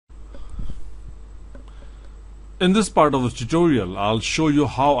In this part of the tutorial, I'll show you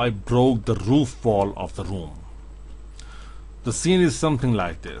how I broke the roof wall of the room. The scene is something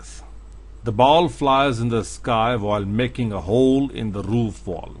like this. The ball flies in the sky while making a hole in the roof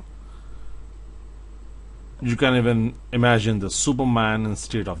wall. You can even imagine the Superman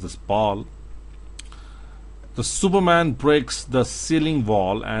instead of this ball. The Superman breaks the ceiling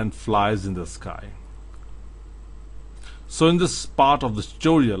wall and flies in the sky. So in this part of the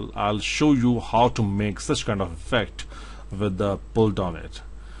tutorial, I'll show you how to make such kind of effect with the PullDownIt.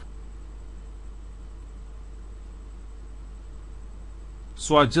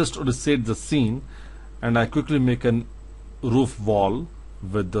 So I just reset the scene and I quickly make a roof wall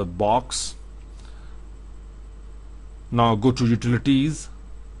with the box. Now go to Utilities,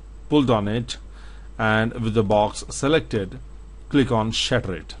 PullDownIt, and with the box selected, click on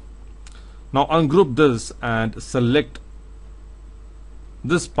Shatter It. Now ungroup this and select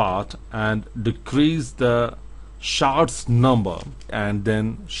this part and decrease the shards number and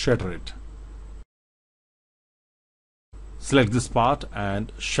then shatter it. Select this part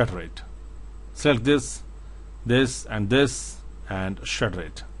and shatter it. Select this, this and shatter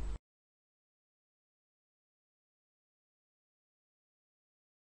it.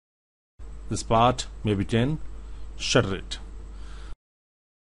 This part maybe 10, shatter it.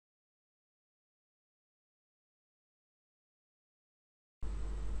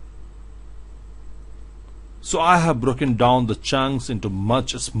 So I have broken down the chunks into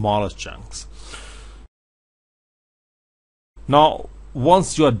much smaller chunks. Now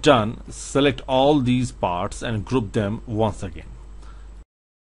once you are done, select all these parts and group them once again.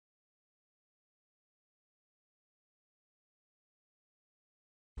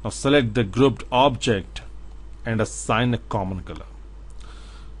 Now select the grouped object and assign a common color.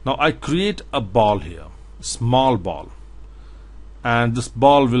 Now I create a ball here, small ball, and this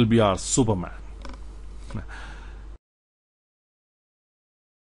ball will be our Superman.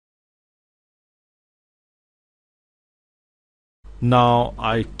 Now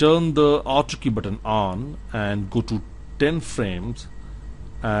I turn the auto key button on and go to 10 frames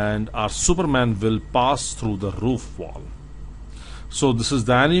and our Superman will pass through the roof wall. So this is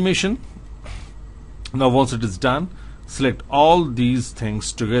the animation. Now once it is done, select all these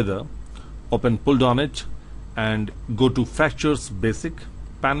things together, open PullDownIt and go to Fractures Basic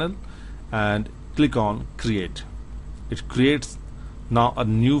panel and click on Create. It creates now a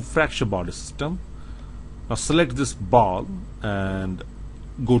new fracture body system. Now select this ball and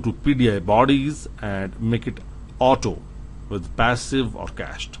go to PDI bodies and make it auto with passive or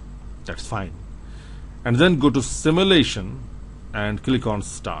cached. That's fine. And then go to simulation and click on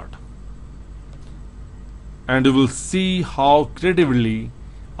start. And you will see how creatively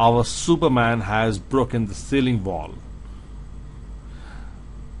our Superman has broken the ceiling wall.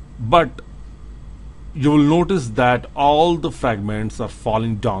 But you will notice that all the fragments are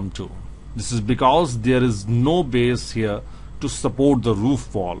falling down too. This is because there is no base here to support the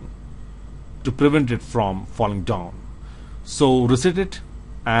roof wall to prevent it from falling down. So reset it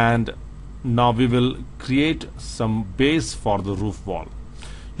and now we will create some base for the roof wall.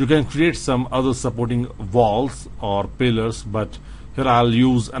 You can create some other supporting walls or pillars, but here I'll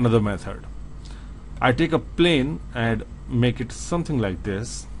use another method. I take a plane and make it something like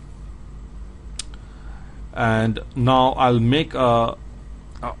this, and now I'll make a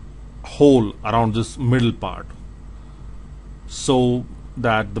hole around this middle part so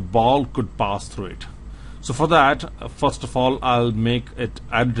that the ball could pass through it. So for that, first of all, I'll make it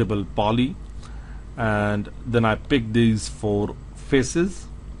editable poly, and then I pick these 4 faces,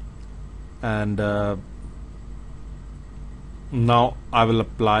 and now I will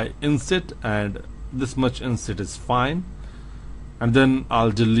apply inset, and this much inset is fine, and then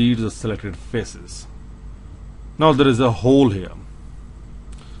I'll delete the selected faces. Now there is a hole here,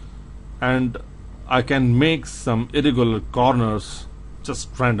 and I can make some irregular corners just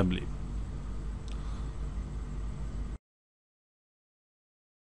randomly.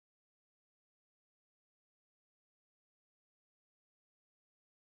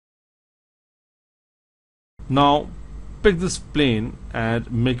 Now pick this plane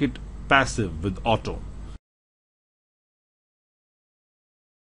and make it passive with auto.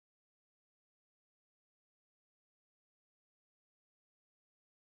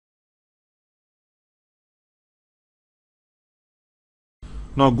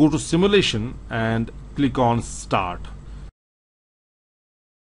 Now go to simulation and click on start.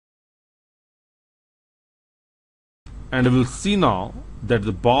 And we will see now that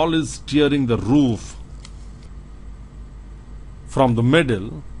the ball is tearing the roof from the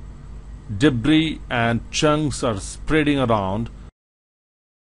middle. Debris and chunks are spreading around,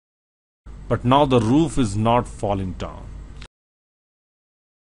 but now the roof is not falling down.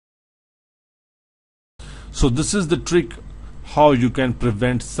 So this is the trick how you can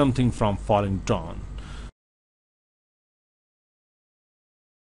prevent something from falling down.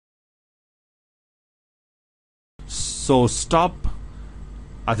 So stop.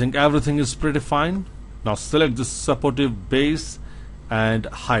 I think everything is pretty fine. Now select this supportive base and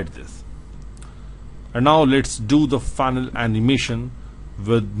hide this. And now let's do the final animation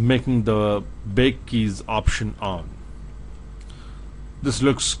with making the bake keys option on. This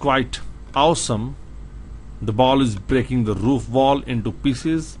looks quite awesome. The ball is breaking the roof wall into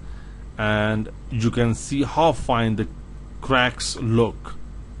pieces, and you can see how fine the cracks look.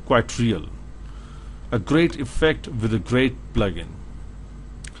 Quite real. A great effect with a great plugin.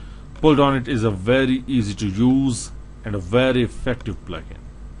 PullDownIt is a very easy to use and a very effective plugin.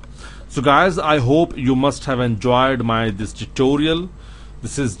 So guys, I hope you must have enjoyed this tutorial.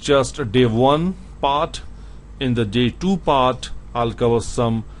 This is just a day 1 part. In the day 2 part, I'll cover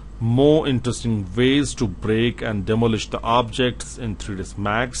some more interesting ways to break and demolish the objects in 3ds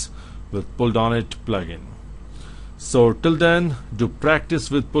Max with PullDownIt plugin. So till then, do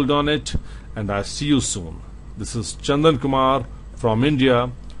practice with PullDownIt, and I see you soon. This is Chandan Kumar from India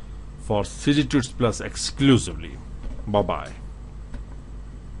for CG Tuts Plus exclusively. Bye bye.